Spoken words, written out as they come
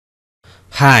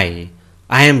Hi,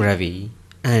 I am Ravi,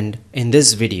 and in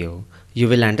this video you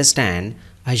will understand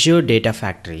Azure Data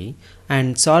Factory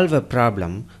and solve a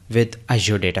problem with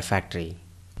Azure Data Factory.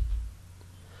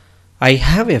 I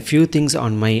have a few things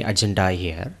on my agenda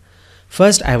here.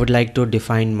 First, I would like to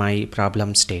define my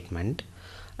problem statement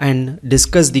and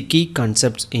discuss the key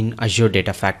concepts in Azure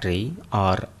Data Factory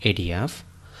or ADF.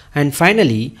 And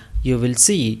finally, you will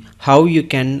see how you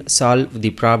can solve the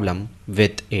problem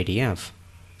with ADF.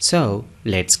 So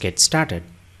let's get started.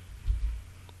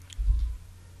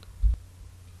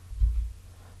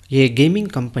 A gaming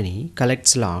company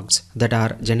collects logs that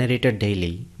are generated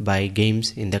daily by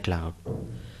games in the cloud.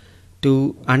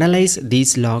 To analyze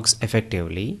these logs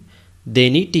effectively, they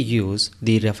need to use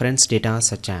the reference data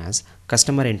such as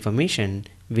customer information,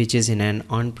 which is in an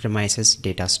on-premises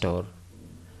data store.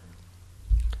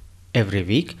 Every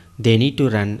week, they need to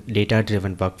run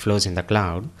data-driven workflows in the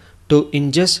cloud to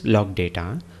ingest log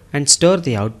data and store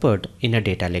the output in a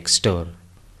data lake store.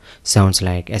 Sounds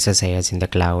like SSIS in the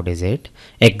cloud, is it?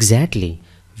 Exactly.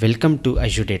 Welcome to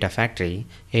Azure Data Factory,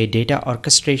 a data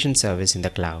orchestration service in the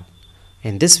cloud.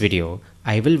 In this video,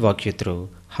 I will walk you through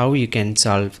how you can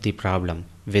solve the problem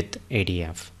with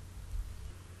ADF.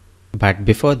 But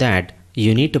before that,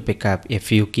 you need to pick up a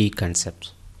few key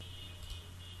concepts.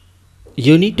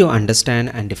 You need to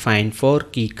understand and define 4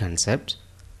 key concepts: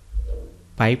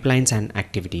 pipelines and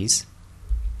activities,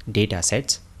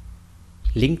 datasets,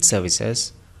 linked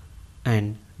services,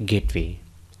 and gateway.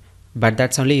 But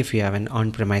that's only if you have an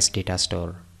on-premise data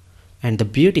store. And the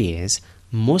beauty is,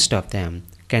 most of them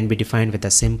can be defined with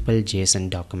a simple JSON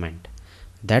document.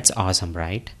 That's awesome,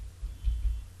 right?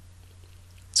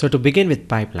 So to begin with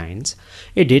pipelines,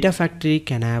 a data factory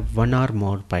can have one or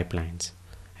more pipelines.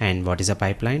 And what is a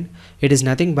pipeline? It is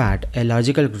nothing but a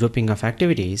logical grouping of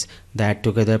activities that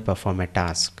together perform a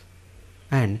task.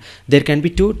 And there can be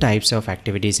 2 types of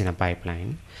activities in a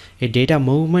pipeline: a data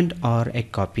movement or a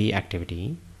copy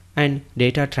activity, and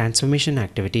data transformation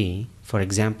activity, for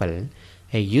example,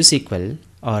 a usequel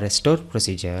or a store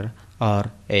procedure or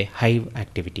a hive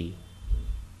activity.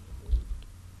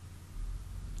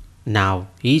 Now,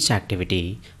 each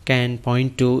activity can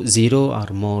point to 0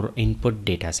 or more input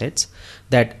datasets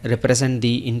that represent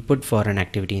the input for an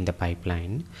activity in the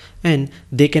pipeline, and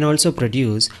they can also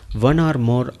produce 1 or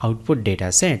more output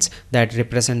datasets that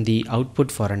represent the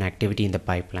output for an activity in the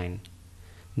pipeline.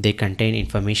 They contain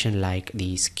information like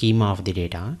the schema of the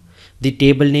data, the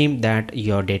table name that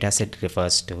your dataset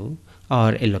refers to, or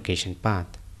a location path.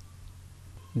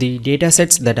 The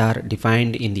datasets that are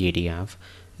defined in the ADF,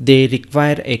 they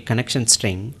require a connection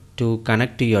string to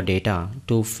connect to your data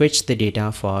to fetch the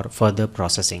data for further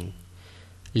processing.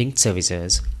 Linked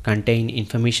services contain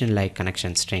information like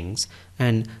connection strings,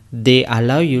 and they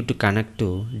allow you to connect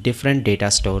to different data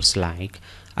stores like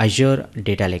Azure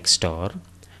Data Lake Store,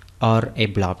 or a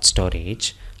Blob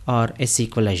storage, or a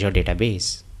SQL Azure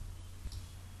database.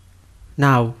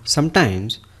 Now,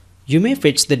 sometimes you may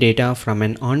fetch the data from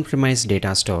an on-premise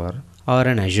data store or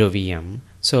an Azure VM.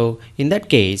 So in that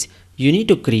case, you need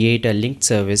to create a linked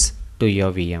service to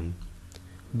your VM.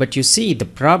 But you see, the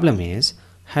problem is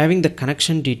having the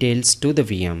connection details to the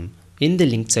VM in the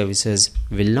linked services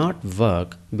will not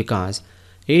work because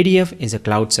ADF is a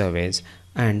cloud service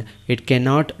and it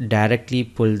cannot directly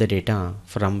pull the data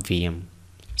from VM.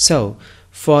 So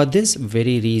for this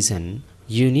very reason,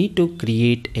 you need to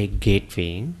create a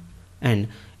gateway, and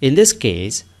in this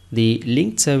case, the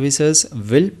linked services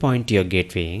will point to your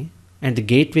gateway, and the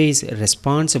gateway is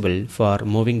responsible for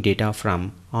moving data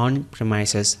from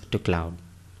on-premises to cloud.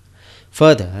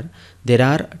 Further, there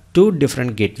are 2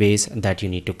 different gateways that you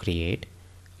need to create.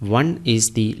 One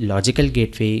is the logical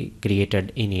gateway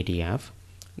created in ADF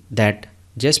that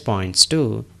just points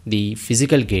to the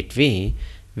physical gateway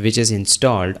which is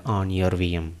installed on your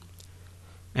VM.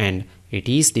 And it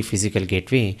is the physical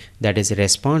gateway that is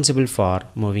responsible for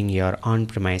moving your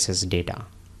on-premises data.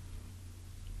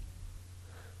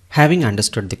 Having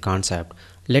understood the concept,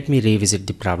 let me revisit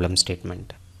the problem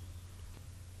statement.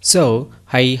 So,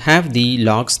 I have the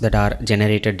logs that are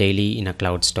generated daily in a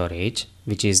cloud storage,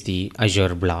 which is the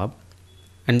Azure Blob,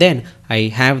 and then I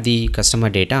have the customer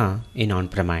data in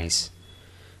on-premise.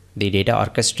 The data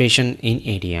orchestration in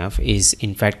ADF is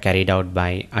in fact carried out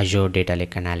by Azure Data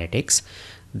Lake Analytics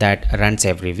that runs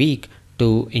every week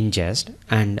to ingest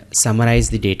and summarize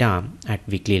the data at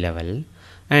weekly level,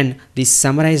 and this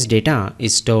summarized data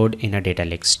is stored in a data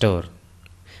lake store.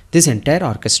 This entire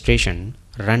orchestration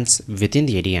runs within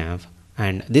the ADF,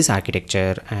 and this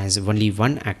architecture has only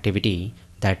one activity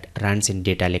that runs in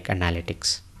data lake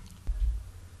analytics.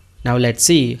 Now let's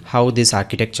see how this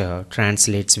architecture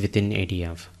translates within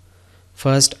ADF.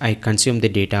 First, I consume the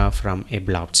data from a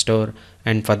Blob store,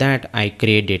 and for that I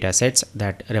create data sets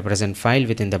that represent file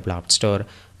within the Blob store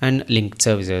and linked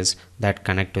services that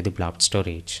connect to the Blob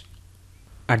storage.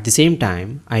 At the same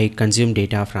time, I consume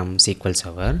data from SQL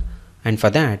Server, and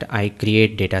for that I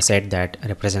create data set that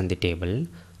represent the table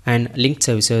and linked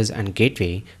services and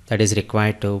gateway that is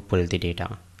required to pull the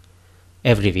data.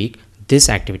 Every week this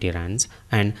activity runs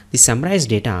and the summarized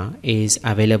data is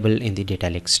available in the data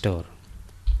lake store.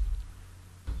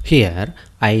 Here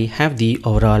I have the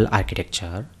overall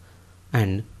architecture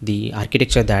and the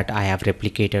architecture that I have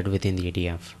replicated within the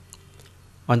ADF.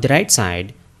 On the right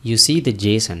side, you see the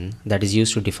JSON that is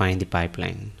used to define the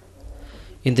pipeline.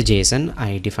 In the JSON,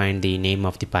 I define the name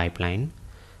of the pipeline,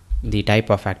 the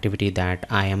type of activity that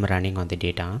I am running on the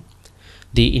data,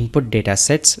 the input data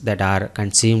sets that are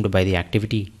consumed by the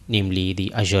activity, namely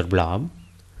the Azure Blob,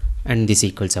 and the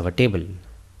SQL Server table.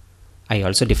 I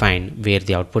also define where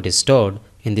the output is stored,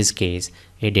 in this case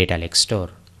a data lake store.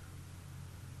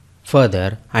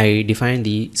 Further, I define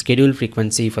the schedule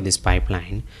frequency for this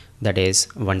pipeline, that is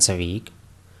once a week.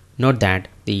 Note that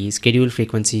the schedule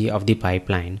frequency of the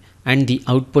pipeline and the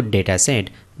output data set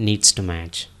needs to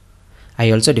match.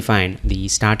 I also define the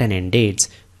start and end dates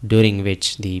during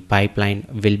which the pipeline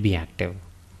will be active.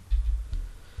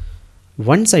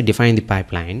 Once I define the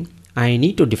pipeline, I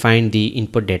need to define the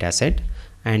input data set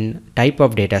and type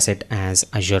of dataset as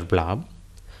Azure Blob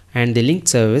and the linked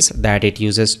service that it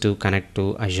uses to connect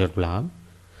to Azure Blob.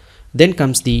 Then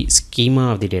comes the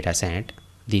schema of the dataset,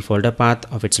 the folder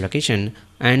path of its location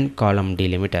and column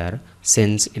delimiter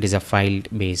since it is a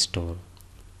file-based store.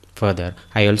 Further,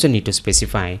 I also need to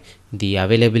specify the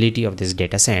availability of this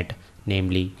dataset,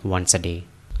 namely once a day.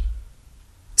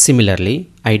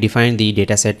 Similarly, I define the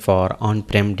dataset for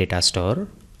on-prem data store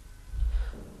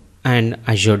and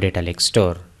Azure Data Lake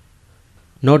Store.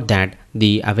 Note that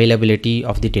the availability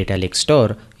of the data lake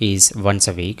store is once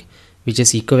a week, which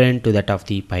is equivalent to that of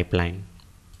the pipeline.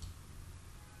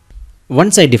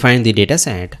 Once I define the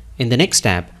dataset, in the next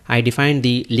step, I define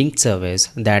the linked service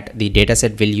that the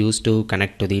dataset will use to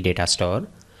connect to the data store.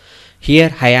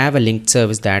 Here I have a linked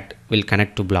service that will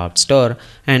connect to Blob store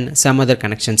and some other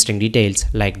connection string details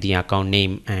like the account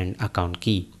name and account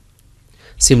key.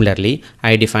 Similarly,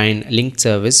 I define linked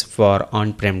service for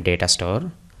on-prem data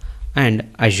store and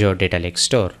Azure Data Lake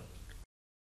Store.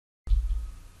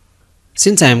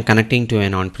 Since I am connecting to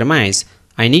an on-premise,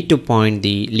 I need to point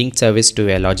the linked service to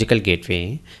a logical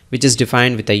gateway, which is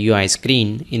defined with a UI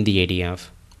screen in the ADF.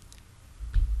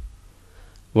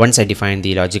 Once I define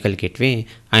the logical gateway,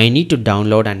 I need to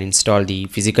download and install the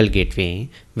physical gateway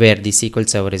where the SQL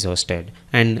Server is hosted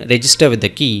and register with the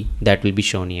key that will be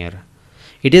shown here.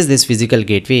 It is this physical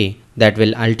gateway that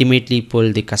will ultimately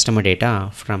pull the customer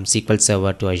data from SQL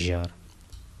Server to Azure.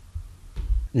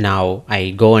 Now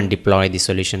I go and deploy the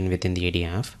solution within the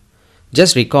ADF.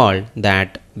 Just recall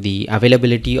that the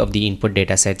availability of the input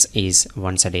datasets is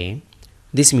once a day.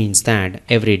 This means that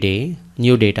every day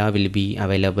new data will be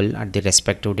available at the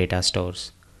respective data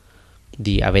stores.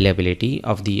 The availability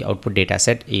of the output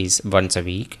dataset is once a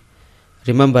week.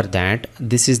 Remember that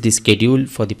this is the schedule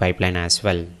for the pipeline as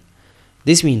well.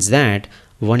 This means that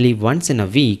only once in a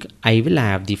week I will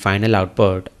have the final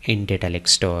output in data lake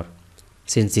store.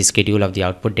 Since the schedule of the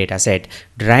output dataset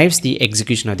drives the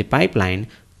execution of the pipeline,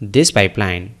 this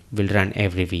pipeline will run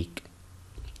every week.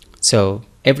 So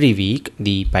every week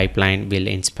the pipeline will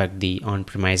inspect the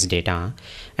on-premise data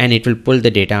and it will pull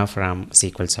the data from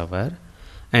SQL Server,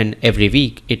 and every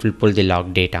week it will pull the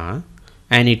log data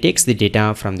and it takes the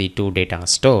data from the two data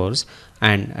stores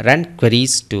and run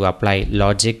queries to apply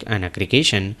logic and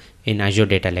aggregation in Azure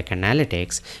Data Lake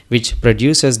Analytics, which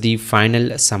produces the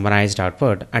final summarized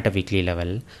output at a weekly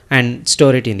level and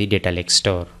store it in the data lake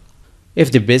store.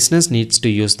 If the business needs to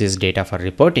use this data for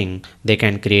reporting, they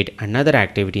can create another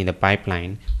activity in the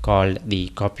pipeline called the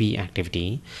copy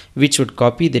activity, which would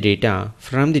copy the data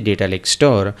from the data lake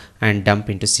store and dump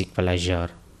into SQL Azure.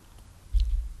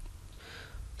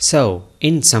 So,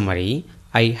 in summary,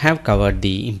 I have covered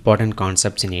the important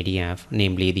concepts in ADF,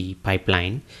 namely the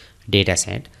pipeline,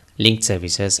 dataset, linked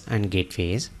services and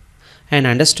gateways, and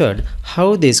understood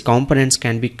how these components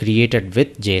can be created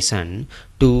with JSON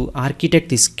to architect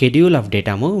the schedule of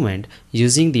data movement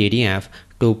using the ADF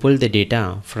to pull the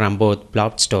data from both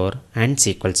Blob store and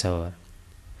SQL Server.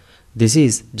 This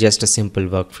is just a simple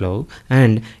workflow,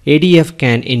 and ADF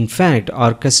can in fact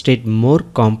orchestrate more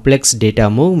complex data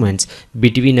movements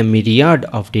between a myriad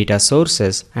of data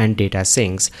sources and data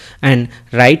sinks and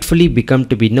rightfully become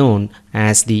to be known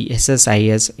as the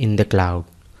SSIS in the cloud.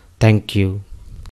 Thank you.